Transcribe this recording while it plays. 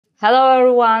Hello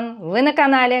everyone! Вы на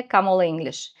канале Камола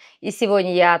English. И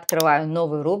сегодня я открываю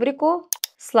новую рубрику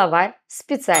 «Словарь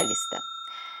специалиста».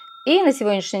 И на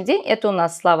сегодняшний день это у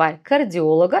нас словарь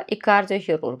кардиолога и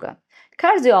кардиохирурга.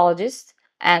 Cardiologist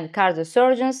and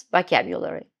cardiosurgeon's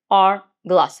vocabulary or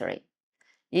glossary.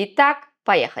 Итак,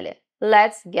 поехали.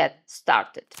 Let's get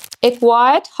started.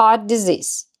 Acquired heart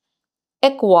disease.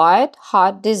 Acquired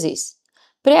heart disease.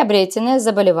 Приобретенное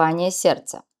заболевание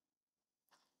сердца.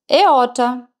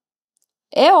 Aorta.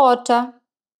 Aorta,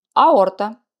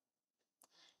 аорта.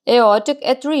 Aortic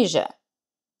atresia.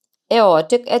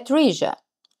 Aortic atresia.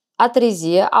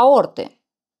 Атрезия аорты.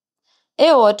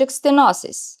 Aortic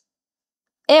stenosis.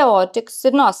 Aortic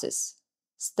stenosis.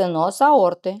 Стеноз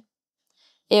аорты.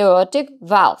 Aortic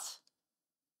valve.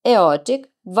 Aortic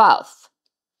valve.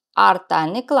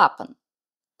 Аортальный клапан.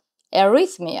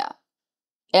 Arrhythmia.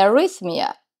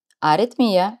 Arrhythmia.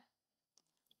 Аритмия.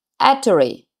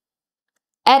 Artery.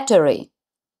 Artery.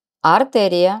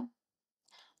 Артерия.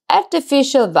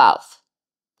 Artificial valve.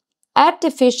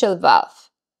 Artificial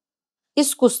valve.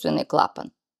 Искусственный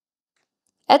клапан.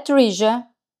 Atresia.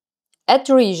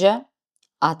 Atresia.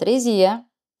 Атрезия.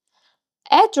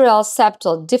 Atrial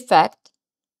septal defect.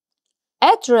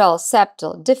 Atrial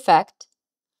septal defect.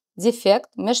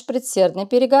 Дефект межпредсердной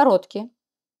перегородки.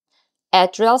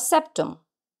 Atrial septum.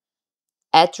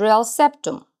 Atrial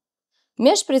septum.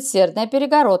 Межпредсердная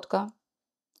перегородка.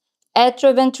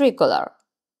 Atrioventricular.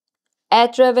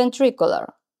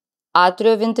 Atrioventricular.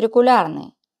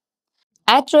 Атриовентрикулярный.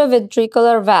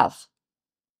 Atrioventricular valve.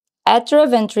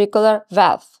 Atrioventricular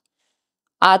valve.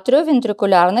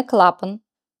 Атриовентрикулярный клапан.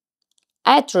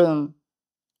 Atrium.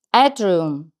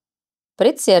 Atrium.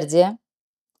 Предсердие.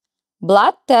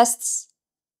 Blood tests.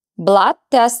 Blood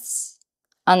tests.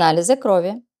 Анализы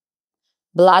крови.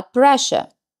 Blood pressure.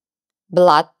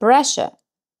 Blood pressure.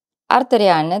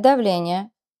 Артериальное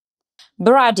давление.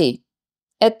 Brady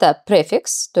 – это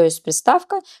префикс, то есть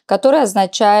приставка, которая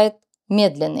означает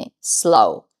медленный,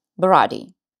 slow,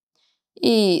 brady.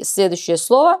 И следующее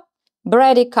слово –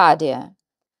 bradycardia,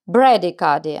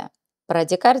 bradycardia,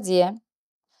 брадикардия.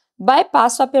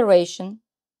 Bypass operation,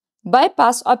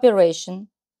 bypass operation,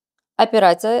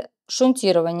 операция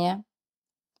шунтирования.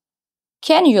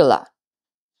 Cannula,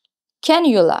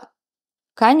 cannula,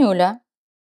 канюля.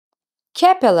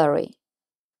 Capillary,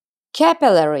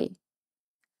 capillary.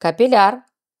 Капилляр.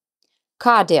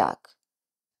 Cardiac.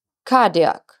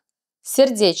 Cardiac.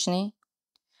 Сердечный.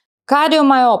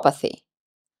 Cardiomyopathy.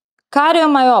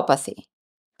 Cardiomyopathy.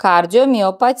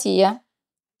 Кардиомиопатия.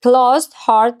 Closed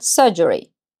heart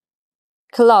surgery.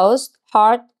 Closed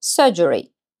heart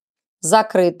surgery.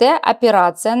 Закрытая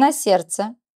операция на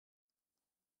сердце.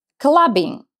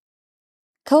 Clubbing.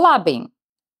 Clubbing.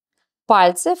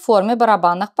 Пальцы в форме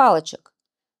барабанных палочек.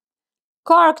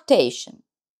 Coarctation.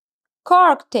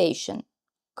 Coarctation.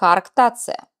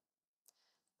 Коарктация.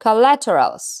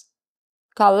 Collaterals.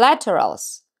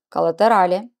 Collaterals.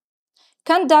 Коллатерали.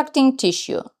 Conducting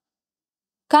tissue.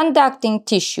 Conducting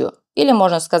tissue. Или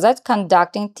можно сказать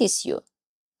conducting tissue.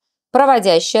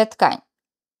 Проводящая ткань.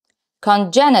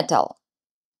 Congenital.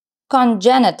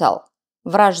 Congenital.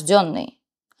 Врожденный.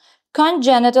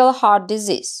 Congenital heart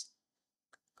disease.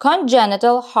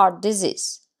 Congenital heart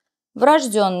disease.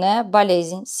 Врожденная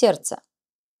болезнь сердца.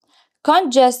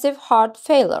 Congestive heart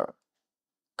failure.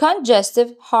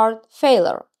 Congestive heart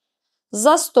failure.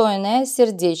 Застойная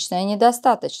сердечная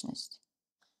недостаточность.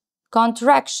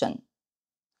 Contraction.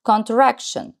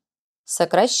 Contraction.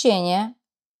 Сокращение.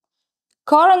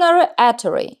 Coronary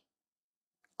artery.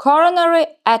 Coronary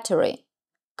artery.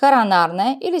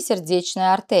 Коронарная или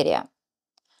сердечная артерия.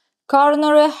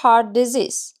 Coronary heart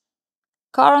disease.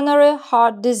 Coronary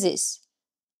heart disease.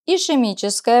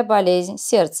 Ишемическая болезнь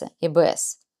сердца,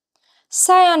 ИБС.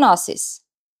 Cyanosis.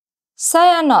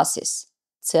 Cyanosis.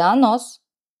 Цианоз.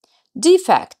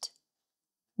 Defect.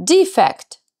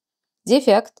 Defect.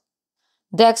 Дефект.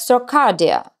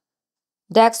 Dextrocardia.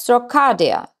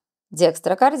 Dextrocardia.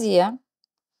 Декстрокардия.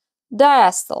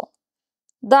 Diastole.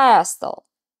 Diastole.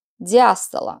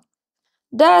 Диастола.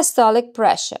 Diastolic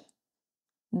pressure.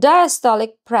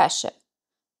 Diastolic pressure.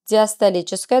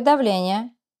 Диастолическое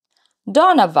давление.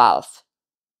 Donor valve.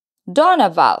 Donor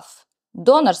valve.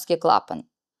 Донорский клапан.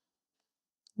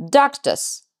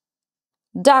 Ductus.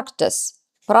 Ductus.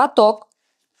 Проток.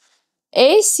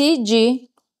 ACG.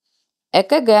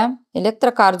 ЭКГ.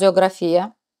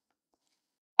 Электрокардиография.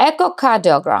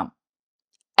 Echocardiogram.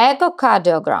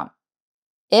 Echocardiogram.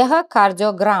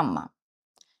 Эхокардиограмма.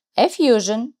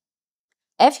 Effusion.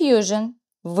 Effusion.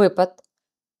 Выпад.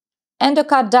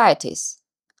 Endocarditis.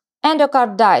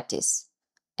 Endocarditis.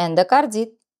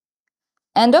 Эндокардит.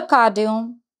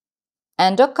 Endocardium.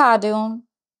 endocardium,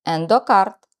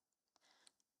 эндокард.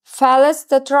 Fallot's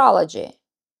tetralogy,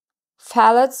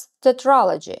 Fallot's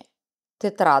tetralogy,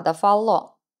 тетрада Фалло.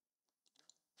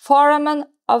 Foramen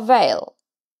ovale,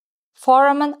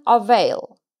 Foramen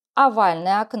ovale,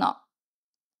 овальное окно.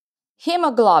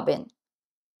 Hemoglobin,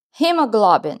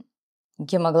 Hemoglobin,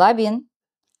 гемоглобин.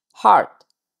 Heart,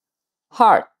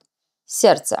 Heart,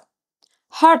 сердце.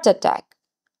 Heart attack,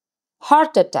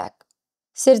 Heart attack,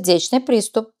 сердечный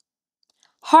приступ.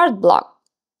 Heart block,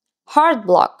 Heart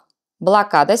block,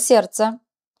 блокада сердца.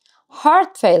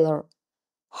 Heart failure,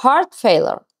 Heart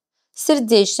failure,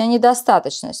 сердечная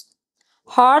недостаточность.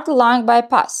 Heart-lung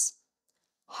bypass,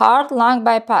 Heart-lung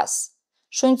bypass,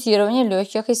 шунтирование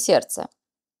легких и сердца.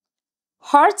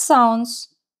 Heart sounds,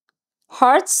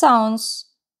 Heart sounds,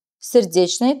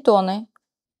 сердечные тоны.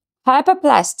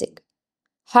 Hypoplastic,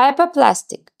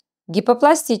 Hypoplastic,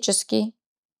 гипопластический.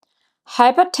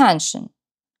 Hypertension,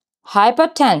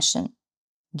 Hypertension,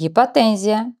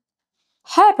 гипотензия.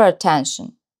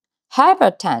 Hypertension,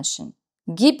 Hypertension,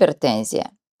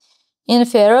 гипертензия.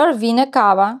 Inferior vena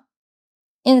cava,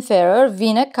 Inferior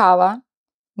vena cava,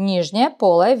 нижняя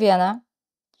полая вена.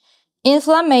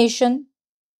 Inflammation,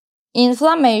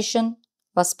 Inflammation,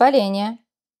 воспаление.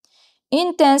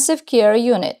 Intensive care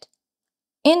unit,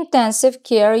 Intensive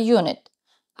care unit,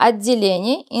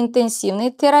 отделение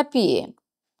интенсивной терапии.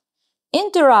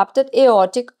 Interrupted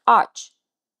aortic arch,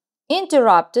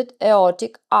 Interrupted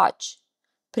aortic arch,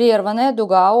 прерванная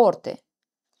дуга аорты.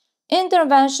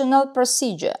 Interventional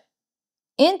procedure,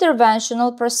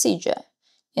 Interventional procedure,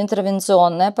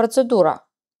 интервенционная процедура.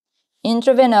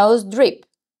 Intravenous drip,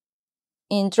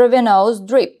 Intravenous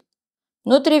drip,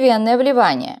 внутривенное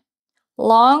вливание.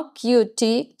 Long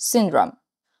QT syndrome,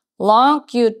 Long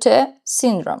QT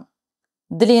syndrome,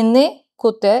 длинный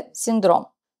QT синдром.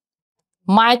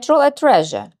 Mitral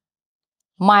atresia,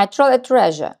 Mitral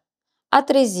atresia,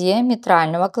 атрезия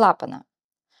митрального клапана.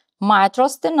 Mitral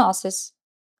stenosis,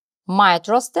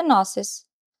 Mitral stenosis,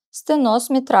 стеноз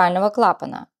митрального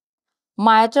клапана.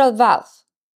 Mitral valve,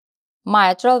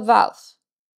 Mitral valve,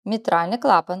 митральный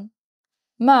клапан.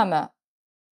 Murmur,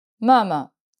 Murmur,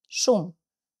 шум.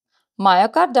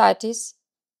 Myocarditis,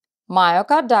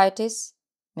 Myocarditis,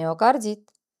 миокардит.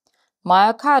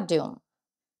 Myocardium,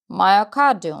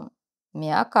 Myocardium,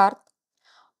 миокард.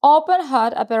 Open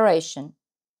heart operation,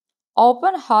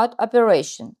 Open heart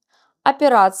operation,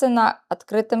 операция на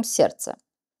открытом сердце.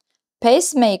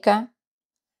 Pacemaker,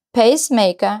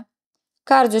 Pacemaker,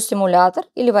 кардиостимулятор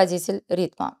или водитель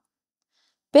ритма.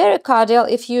 Pericardial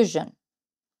effusion,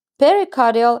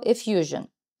 Pericardial effusion,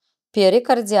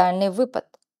 перикардиальный выпад.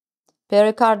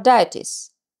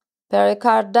 Pericarditis,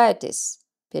 Pericarditis,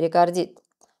 перикардит.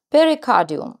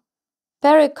 Pericardium,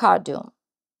 Pericardium,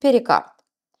 перикард.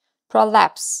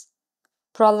 Prolapse,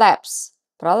 Prolapse,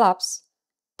 пролапс.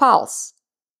 Pulse,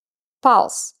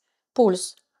 Pulse,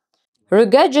 пульс.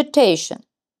 Regurgitation,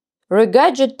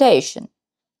 Regurgitation,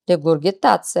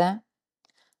 регургитация.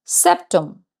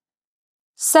 Septum,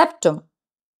 Septum,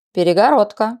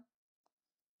 перегородка.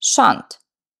 Shunt,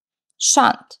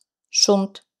 Shunt,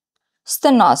 шунт.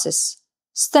 Stenosis,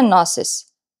 Stenosis,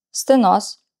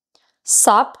 стеноз.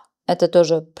 Sub – это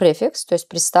тоже префикс, то есть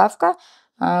приставка,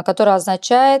 которая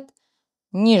означает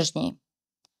нижний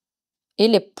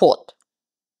или под.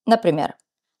 Например,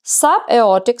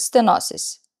 subaortic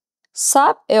stenosis,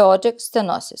 subaortic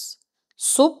stenosis,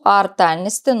 субаортальный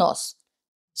стеноз.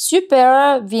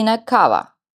 Superior vena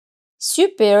cava,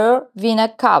 superior vena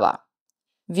cava,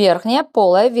 верхняя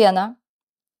полая вена.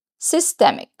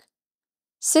 Systemic,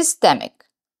 systemic,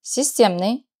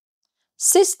 системный.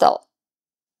 Systole,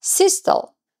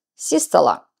 systole,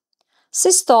 систола.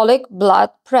 Systolic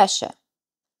blood pressure,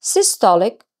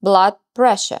 systolic blood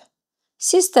pressure,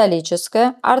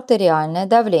 систолическое артериальное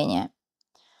давление.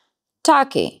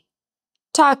 Tachy,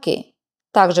 tachy,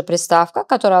 также приставка,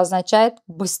 которая означает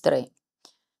быстрый.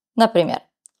 Например,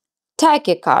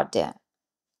 tachycardia,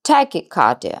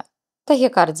 tachycardia,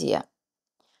 тахикардия.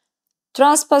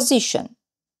 Transposition,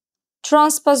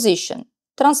 transposition,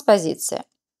 транспозиция.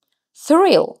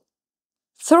 Thrill,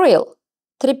 thrill,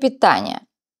 трепетание.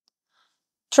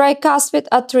 Tricuspid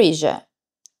atresia,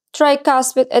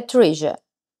 tricuspid atresia,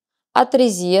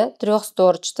 атрезия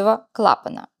трехстворчатого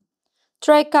клапана.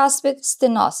 Tricuspid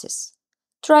stenosis,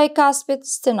 tricuspid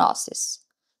stenosis,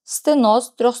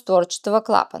 стеноз трехстворчатого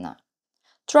клапана.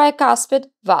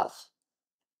 Tricuspid valve,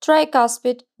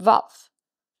 tricuspid valve,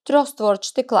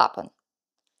 трехстворчатый клапан.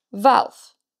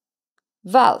 Valve,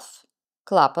 valve,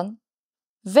 клапан.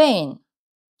 Vein,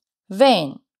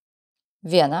 vein,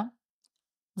 вена.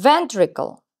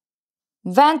 Ventricle,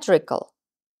 ventricle,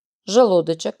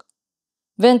 желудочек.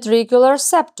 Ventricular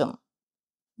septum.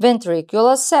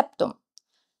 Ventricular septum.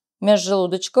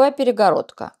 Межжелудочковая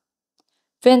перегородка.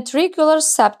 Ventricular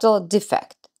septal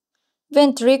defect.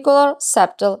 Ventricular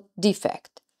septal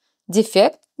defect.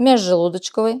 Дефект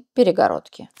межжелудочковой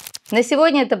перегородки. На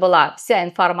сегодня это была вся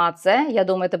информация. Я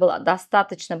думаю, это был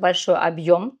достаточно большой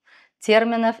объем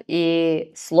терминов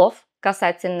и слов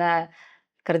касательно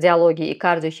кардиологии и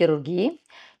кардиохирургии.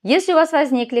 Если у вас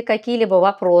возникли какие-либо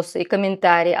вопросы и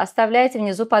комментарии, оставляйте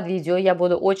внизу под видео, я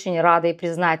буду очень рада и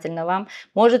признательна вам.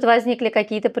 Может, возникли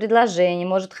какие-то предложения,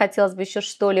 может, хотелось бы еще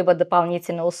что-либо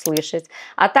дополнительно услышать.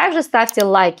 А также ставьте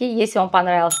лайки, если вам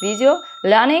понравилось видео.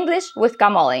 Learn English with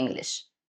Kamala English.